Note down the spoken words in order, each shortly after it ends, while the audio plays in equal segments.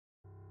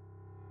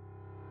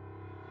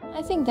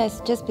I think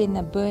there's just been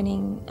a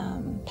burning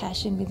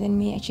passion within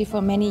me actually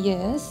for many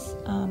years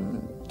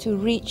to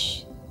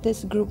reach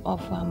this group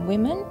of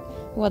women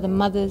who are the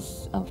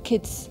mothers of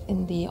kids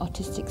in the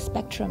autistic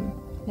spectrum.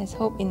 There's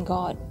hope in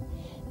God,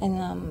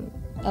 and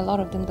a lot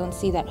of them don't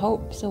see that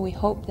hope. So we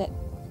hope that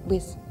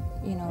with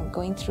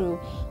going through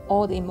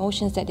all the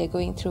emotions that they're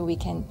going through, we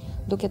can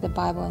look at the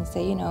Bible and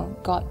say,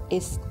 God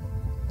is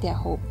their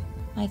hope.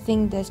 I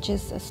think there's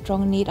just a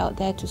strong need out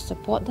there to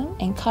support them,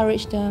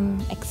 encourage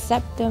them,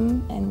 accept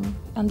them, and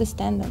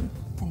understand them.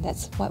 And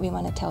that's what we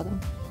want to tell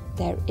them.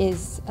 There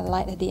is a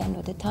light at the end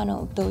of the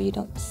tunnel. Though you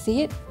don't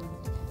see it,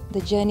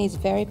 the journey is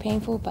very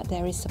painful, but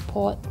there is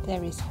support,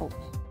 there is hope.